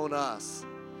you own us.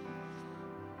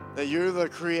 That you're the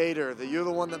creator, that you're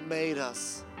the one that made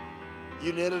us.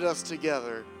 You knitted us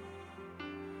together.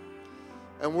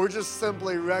 And we're just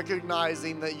simply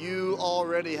recognizing that you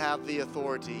already have the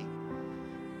authority.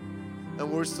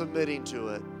 And we're submitting to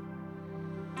it.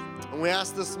 And we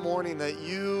ask this morning that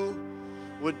you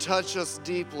would touch us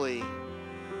deeply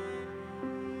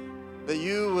that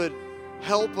you would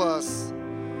help us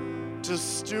to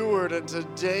steward and to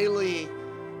daily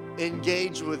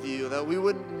engage with you, that we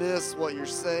wouldn't miss what you're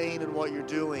saying and what you're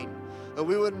doing, that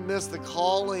we wouldn't miss the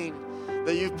calling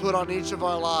that you've put on each of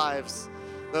our lives,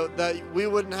 that we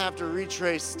wouldn't have to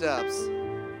retrace steps.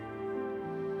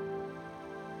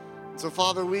 So,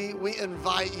 Father, we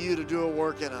invite you to do a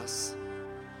work in us.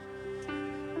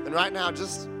 And right now,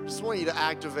 just want you to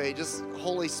activate, just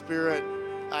Holy Spirit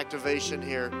activation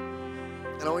here.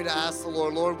 And I want you to ask the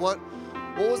Lord, what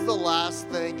was the last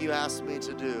thing you asked me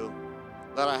to do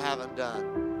that I haven't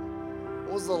done?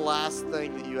 What was the last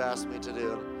thing that you asked me to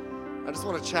do? I just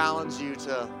want to challenge you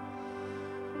to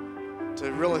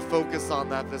really focus on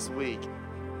that this week,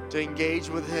 to engage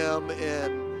with him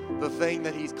in the thing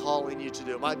that he's calling you to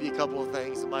do. It might be a couple of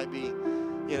things. It might be,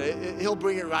 he'll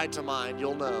bring it right to mind.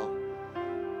 You'll know.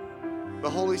 But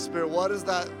Holy Spirit, what is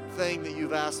that thing that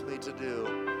you've asked me to do?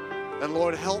 And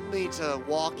Lord, help me to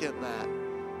walk in that.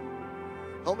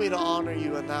 Help me to honor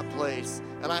you in that place.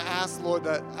 And I ask, Lord,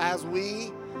 that as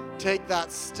we take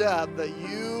that step, that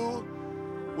you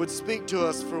would speak to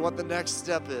us for what the next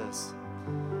step is.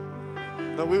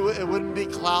 That it wouldn't be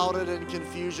clouded in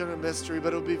confusion or mystery,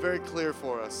 but it would be very clear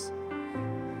for us.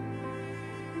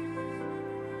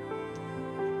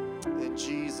 In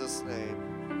Jesus' name.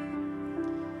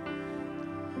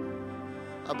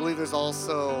 I believe there's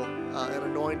also an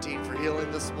anointing for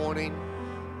healing this morning.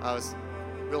 I was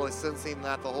really sensing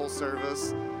that the whole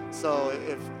service. So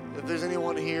if there's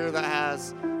anyone here that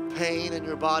has pain in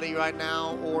your body right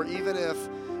now, or even if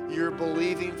you're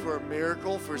believing for a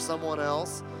miracle for someone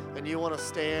else and you want to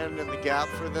stand in the gap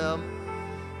for them,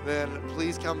 then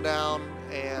please come down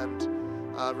and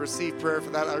receive prayer for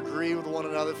that. Agree with one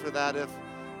another for that.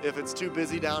 If it's too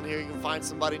busy down here, you can find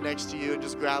somebody next to you and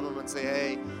just grab them and say,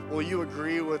 hey, will you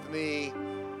agree with me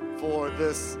for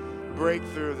this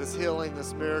breakthrough, this healing,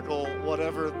 this miracle,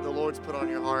 whatever the Lord's put on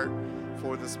your heart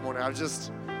for this morning. I was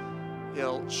just,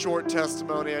 short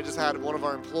testimony. I just had one of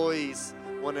our employees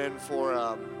went in for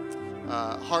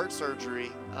heart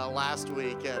surgery last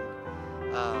week, and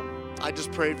I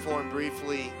just prayed for him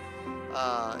briefly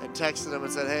and texted him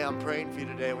and said, hey, I'm praying for you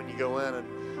today when you go in.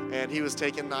 And he was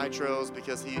taking nitros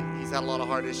because he's had a lot of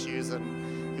heart issues,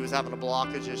 and he was having a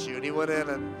blockage issue. And he went in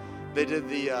and they did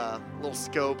the little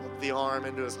scope of the arm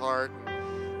into his heart.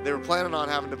 And they were planning on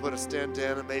having to put a stent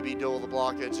in and maybe dual the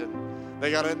blockage. And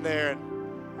they got in there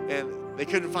and they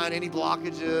couldn't find any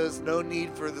blockages, no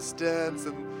need for the stents.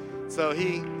 And so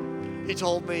he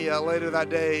told me later that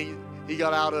day he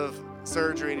got out of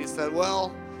surgery and he said,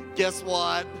 well, guess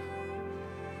what?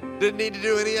 Didn't need to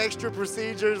do any extra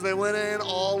procedures. They went in,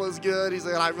 all is good. He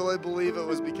said, I really believe it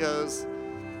was because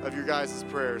of your guys'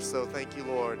 prayers. So thank you,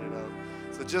 Lord.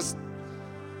 So just,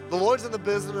 the Lord's in the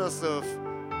business of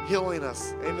healing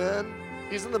us. Amen.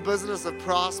 He's in the business of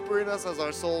prospering us as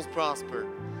our souls prosper.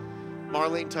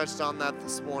 Marlene touched on that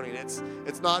this morning.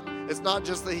 It's not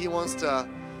just that he wants to,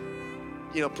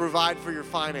 provide for your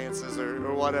finances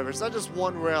or whatever. It's not just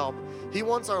one realm. He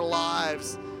wants our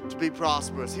lives to be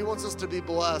prosperous. He wants us to be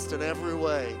blessed in every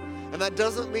way. And that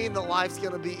doesn't mean that life's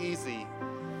going to be easy,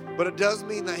 but it does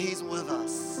mean that he's with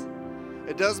us.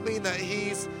 It does mean that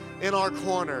he's in our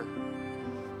corner,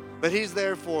 that he's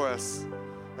there for us,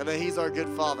 and that he's our good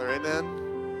Father.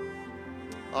 Amen.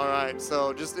 All right.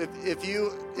 So just if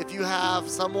you have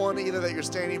someone either that you're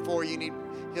standing for, you need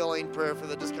healing prayer for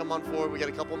that, just come on forward. We got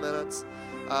a couple minutes.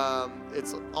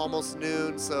 It's almost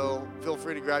noon, so feel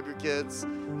free to grab your kids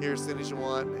here as soon as you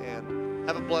want, and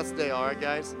have a blessed day. All right,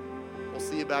 guys? We'll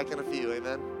see you back in a few.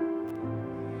 Amen.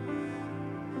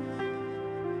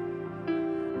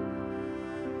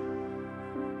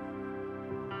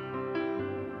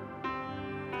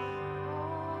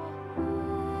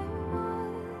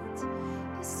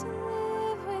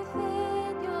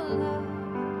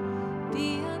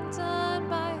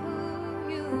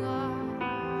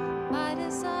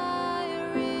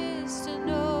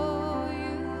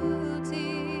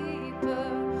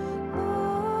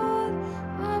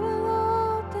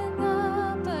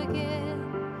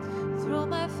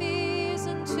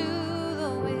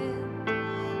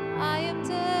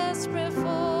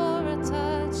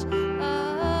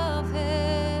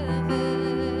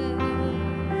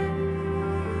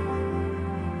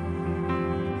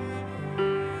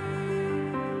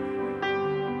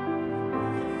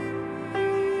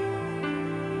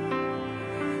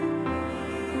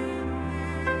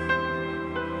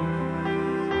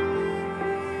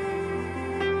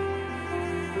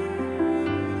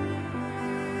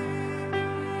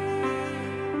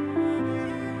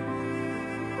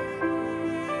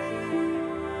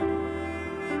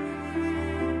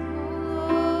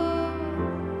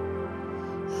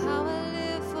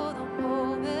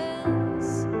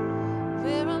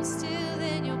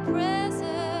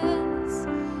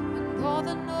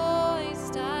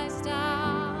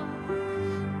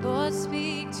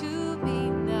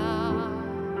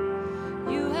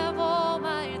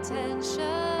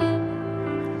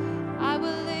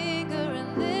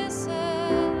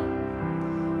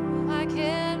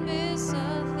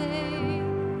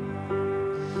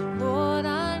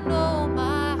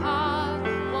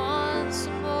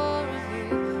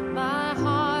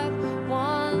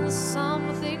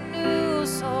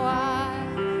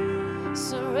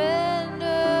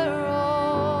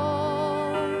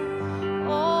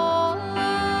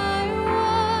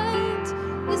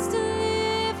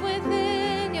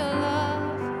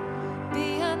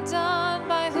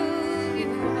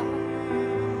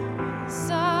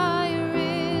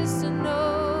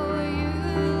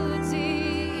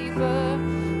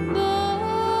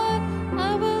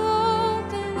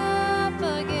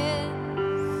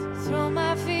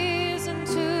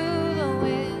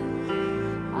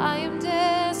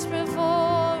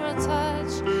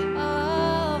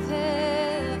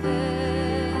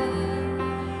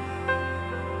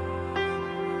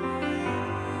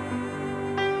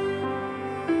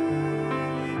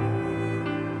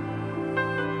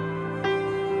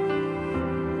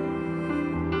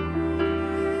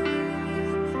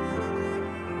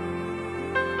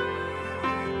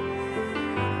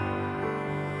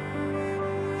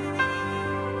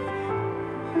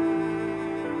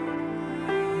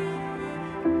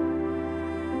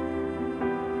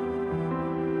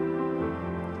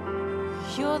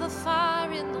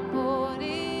 in the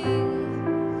morning.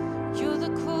 You're the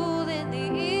cool in the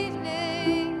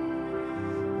evening.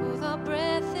 Oh, the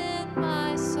breath in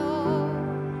my soul.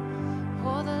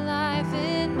 Oh, the life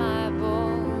in my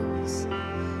bones.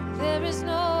 There is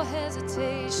no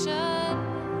hesitation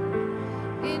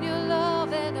in your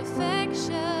love and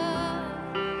affection.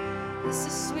 It's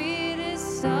the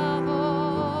sweetest of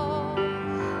all.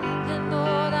 And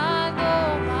Lord, I know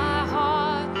my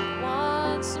heart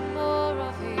wants some more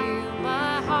of you.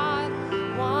 My heart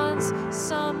wants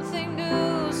something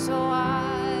new, so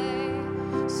I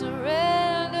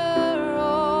surrender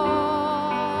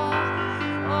all.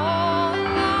 All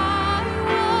I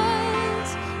want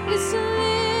is to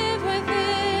live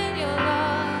within your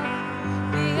love,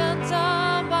 be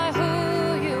undone by who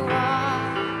you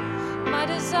are. My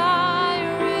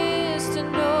desire is to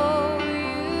know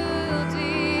you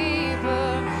deeper.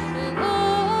 And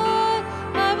Lord,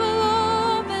 I will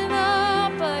open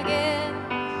up again,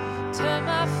 turn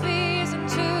my fears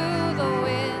into the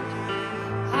wind.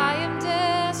 I am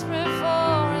desperate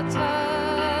for a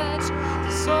touch.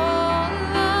 'Cause all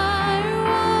I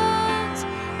want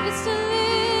is to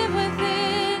live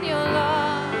within your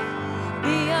love,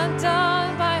 be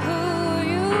undone by who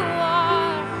you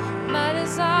are. My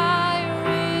desire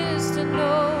is to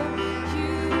know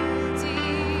you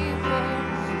deeper.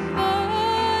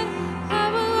 Lord, I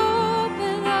will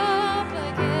open up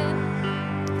again,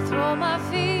 throw my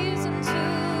fears into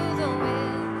the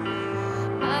wind.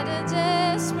 I'm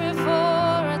desperate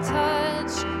for a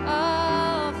touch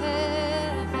of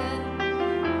heaven.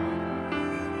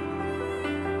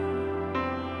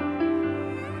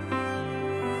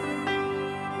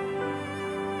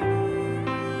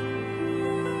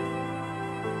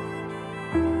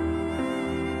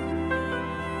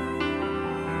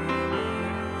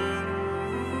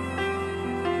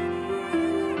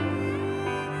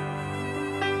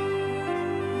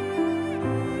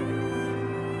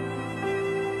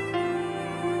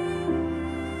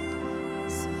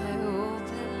 So I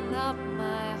open up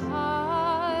my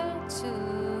heart to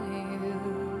you.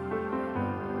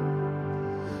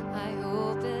 I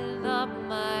open up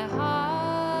my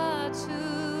heart to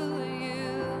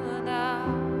you now.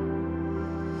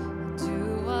 Do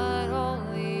what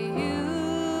only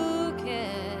you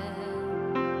can.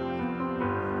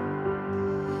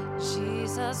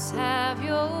 Jesus, have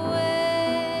your